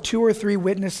mouth of 2 or 3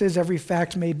 witnesses every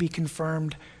fact may be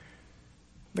confirmed.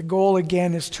 The goal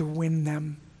again is to win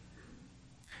them.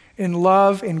 In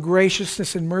love, in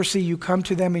graciousness, and mercy, you come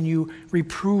to them and you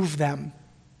reprove them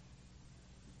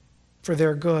for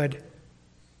their good.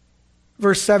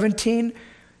 Verse 17,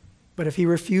 but if he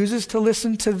refuses to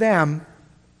listen to them,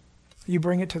 you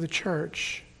bring it to the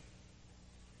church.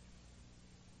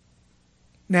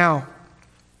 Now,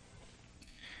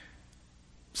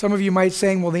 some of you might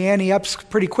say, well, the ante ups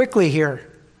pretty quickly here.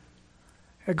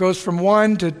 It goes from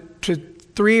 1 to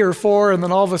 3 or 4, and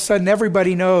then all of a sudden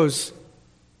everybody knows.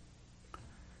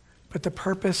 But the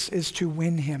purpose is to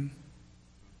win him.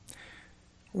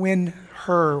 Win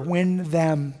her, win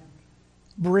them.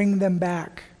 Bring them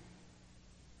back.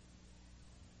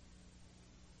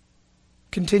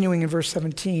 Continuing in verse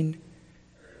 17.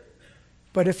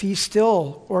 But if he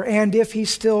still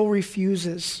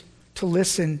refuses to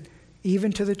listen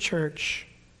even to the church,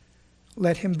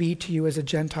 let him be to you as a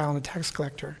Gentile and a tax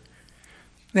collector.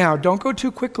 Now, don't go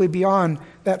too quickly beyond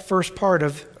that first part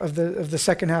of the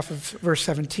second half of verse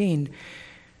 17.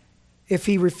 If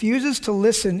he refuses to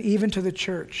listen even to the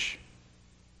church,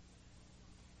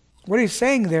 what he's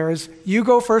saying there is, you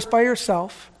go first by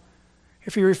yourself.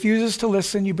 If he refuses to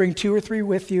listen, you bring 2 or 3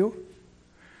 with you.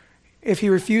 If he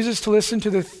refuses to listen to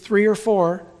the 3 or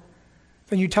 4,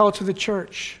 then you tell it to the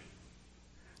church.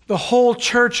 The whole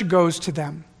church goes to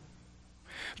them.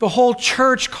 The whole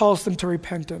church calls them to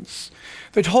repentance.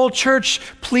 The whole church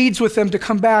pleads with them to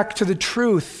come back to the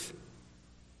truth.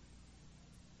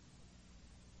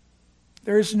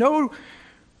 There is no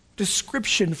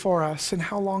description for us in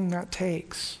how long that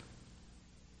takes.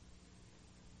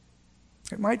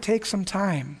 It might take some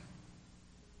time.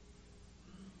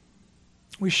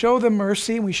 We show them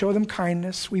mercy and we show them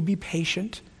kindness. We be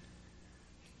patient.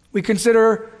 We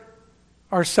consider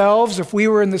ourselves, if we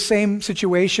were in the same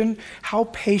situation, how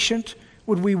patient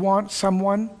would we want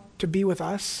someone to be with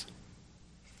us?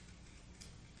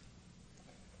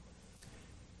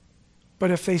 But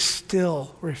if they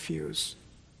still refuse,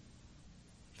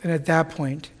 then at that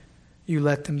point, you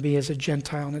let them be as a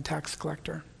Gentile and a tax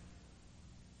collector.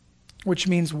 Which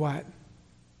means what?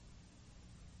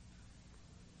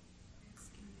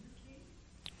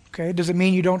 Okay, does it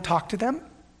mean you don't talk to them?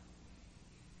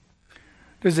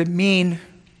 Does it mean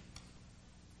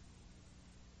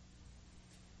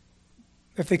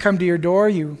if they come to your door,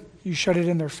 you shut it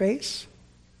in their face?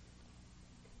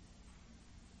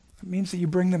 It means that you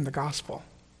bring them the gospel.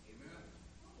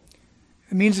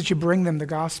 It means that you bring them the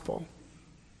gospel.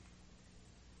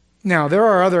 Now, there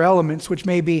are other elements which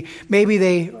maybe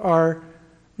they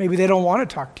don't want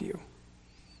to talk to you.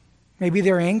 Maybe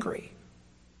they're angry.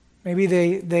 Maybe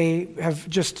they have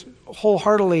just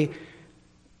wholeheartedly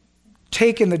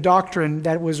taken the doctrine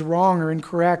that was wrong or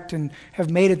incorrect and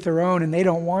have made it their own, and they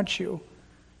don't want you.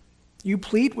 You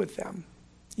plead with them.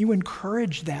 You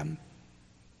encourage them.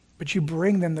 But you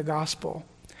bring them the gospel.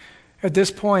 At this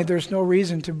point, there's no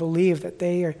reason to believe that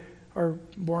they are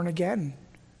born again.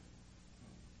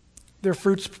 Their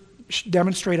fruits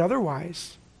demonstrate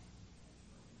otherwise.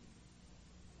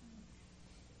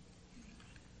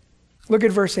 Look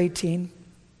at verse 18.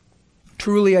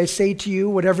 Truly I say to you,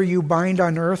 whatever you bind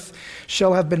on earth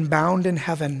shall have been bound in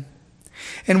heaven,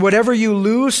 and whatever you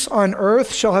loose on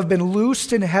earth shall have been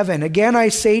loosed in heaven. Again I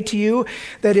say to you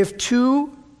that if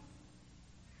 2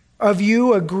 of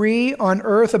you agree on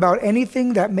earth about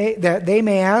anything that they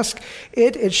may ask,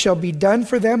 it shall be done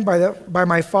for them by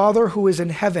my Father who is in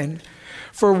heaven.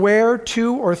 For where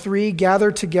 2 or 3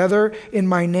 gather together in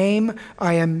my name,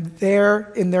 I am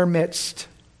there in their midst.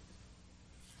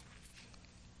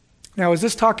 Now, is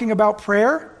this talking about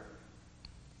prayer?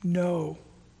 No.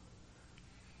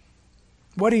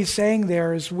 What he's saying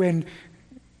there is when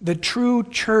the true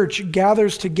church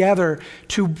gathers together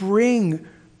to bring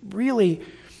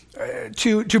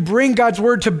God's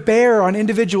word to bear on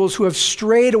individuals who have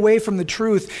strayed away from the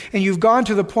truth, and you've gone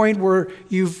to the point where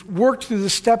you've worked through the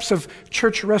steps of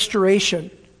church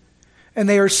restoration, and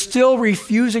they are still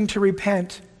refusing to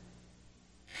repent.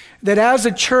 That as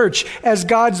a church, as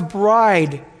God's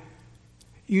bride,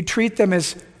 you treat them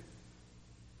as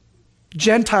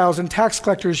Gentiles and tax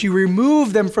collectors. You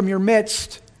remove them from your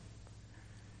midst.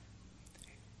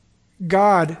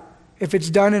 God, if it's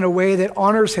done in a way that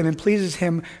honors him and pleases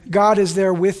him, God is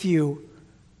there with you.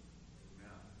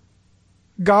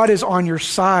 God is on your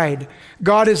side.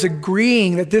 God is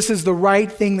agreeing that this is the right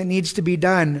thing that needs to be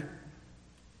done.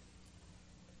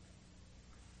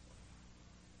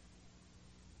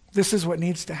 This is what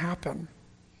needs to happen.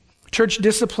 Church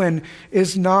discipline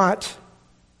is not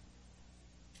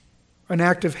an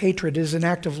act of hatred, it is an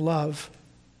act of love.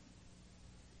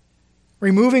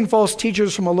 Removing false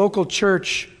teachers from a local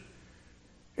church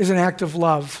is an act of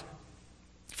love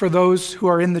for those who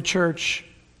are in the church.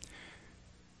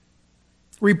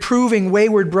 Reproving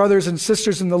wayward brothers and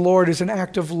sisters in the Lord is an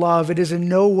act of love. It is in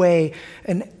no way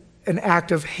an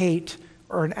act of hate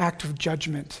or an act of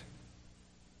judgment.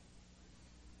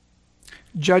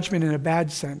 judgment in a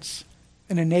bad sense,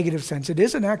 in a negative sense. It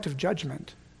is an act of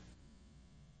judgment.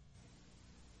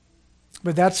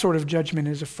 But that sort of judgment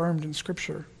is affirmed in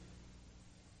Scripture.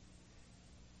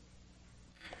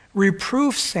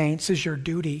 Reproof, saints, is your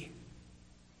duty.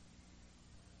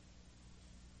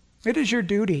 It is your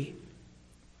duty.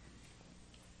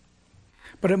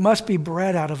 But it must be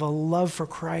bred out of a love for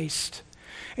Christ,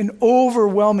 an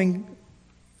overwhelming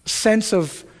sense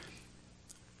of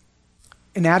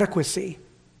inadequacy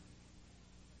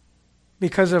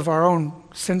because of our own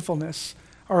sinfulness,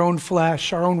 our own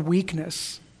flesh, our own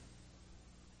weakness.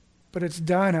 But it's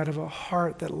done out of a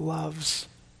heart that loves.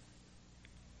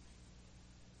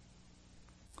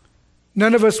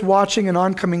 None of us watching an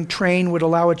oncoming train would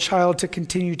allow a child to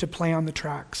continue to play on the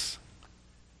tracks.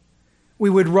 We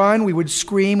would run, we would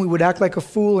scream, we would act like a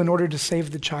fool in order to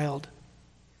save the child.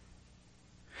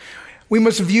 We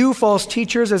must view false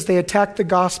teachers as they attack the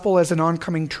gospel as an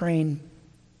oncoming train.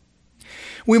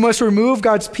 We must remove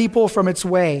God's people from its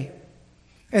way.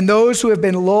 And those who have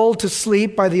been lulled to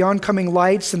sleep by the oncoming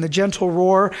lights and the gentle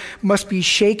roar must be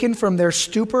shaken from their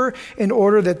stupor in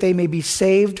order that they may be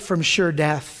saved from sure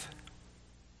death.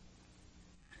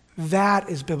 That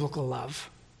is biblical love.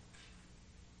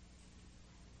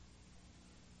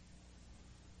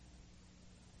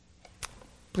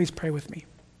 Please pray with me.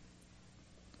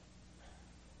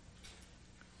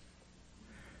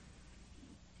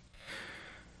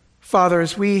 Father,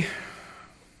 as we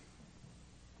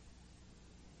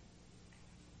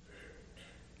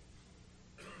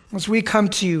come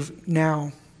to you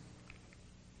now,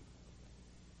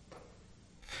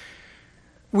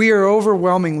 we are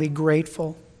overwhelmingly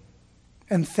grateful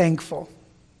and thankful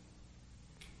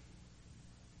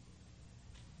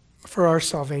for our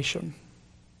salvation.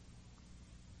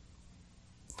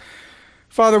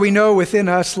 Father, we know within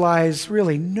us lies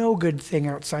really no good thing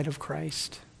outside of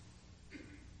Christ.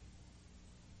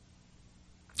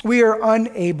 We are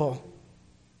unable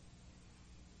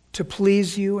to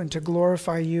please you and to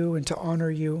glorify you and to honor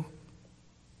you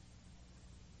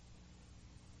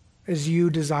as you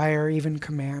desire, even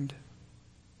command.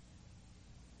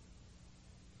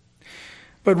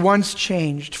 But once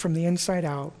changed from the inside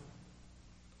out,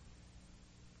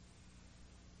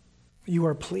 you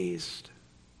are pleased.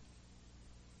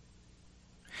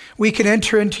 We can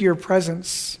enter into your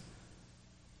presence.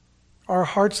 Our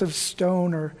hearts of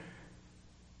stone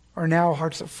are now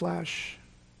hearts of flesh.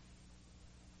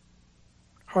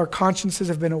 Our consciences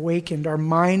have been awakened. Our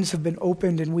minds have been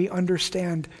opened, and we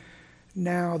understand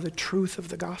now the truth of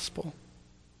the gospel.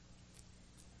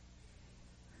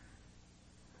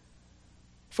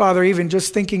 Father, even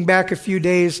just thinking back a few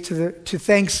days to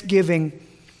Thanksgiving,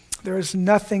 there is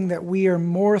nothing that we are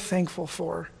more thankful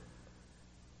for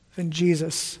than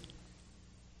Jesus.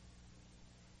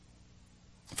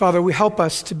 Father, we help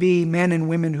us to be men and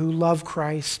women who love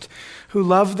Christ, who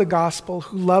love the gospel,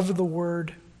 who love the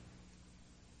word.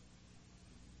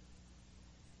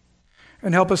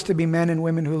 And help us to be men and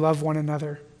women who love one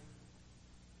another.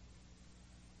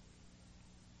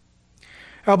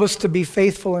 Help us to be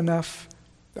faithful enough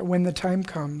that when the time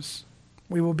comes,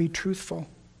 we will be truthful.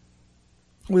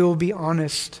 We will be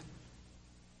honest.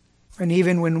 And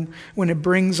even when it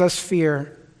brings us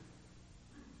fear,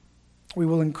 we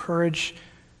will encourage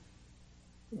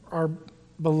our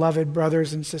beloved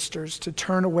brothers and sisters to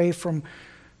turn away from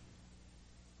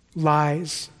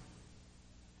lies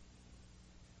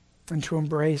and to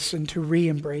embrace and to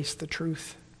re-embrace the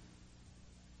truth.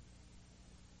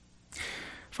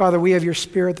 Father, we have your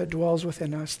Spirit that dwells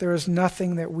within us. There is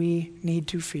nothing that we need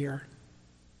to fear.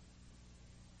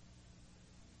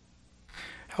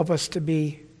 Help us to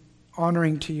be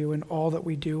honoring to you in all that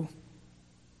we do.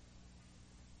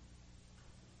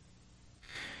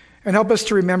 And help us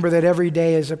to remember that every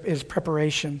day is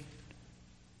preparation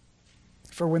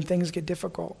for when things get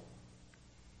difficult.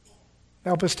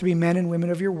 Help us to be men and women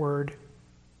of your word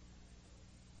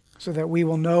so that we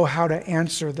will know how to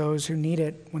answer those who need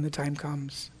it when the time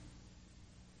comes.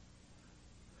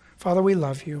 Father, we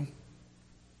love you.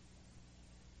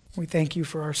 We thank you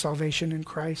for our salvation in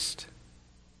Christ.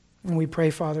 And we pray,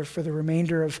 Father, for the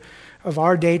remainder of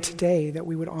our day today that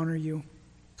we would honor you.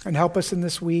 And help us in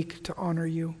this week to honor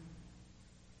you.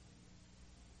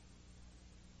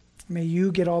 May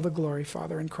you get all the glory,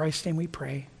 Father. In Christ's name we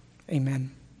pray.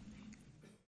 Amen.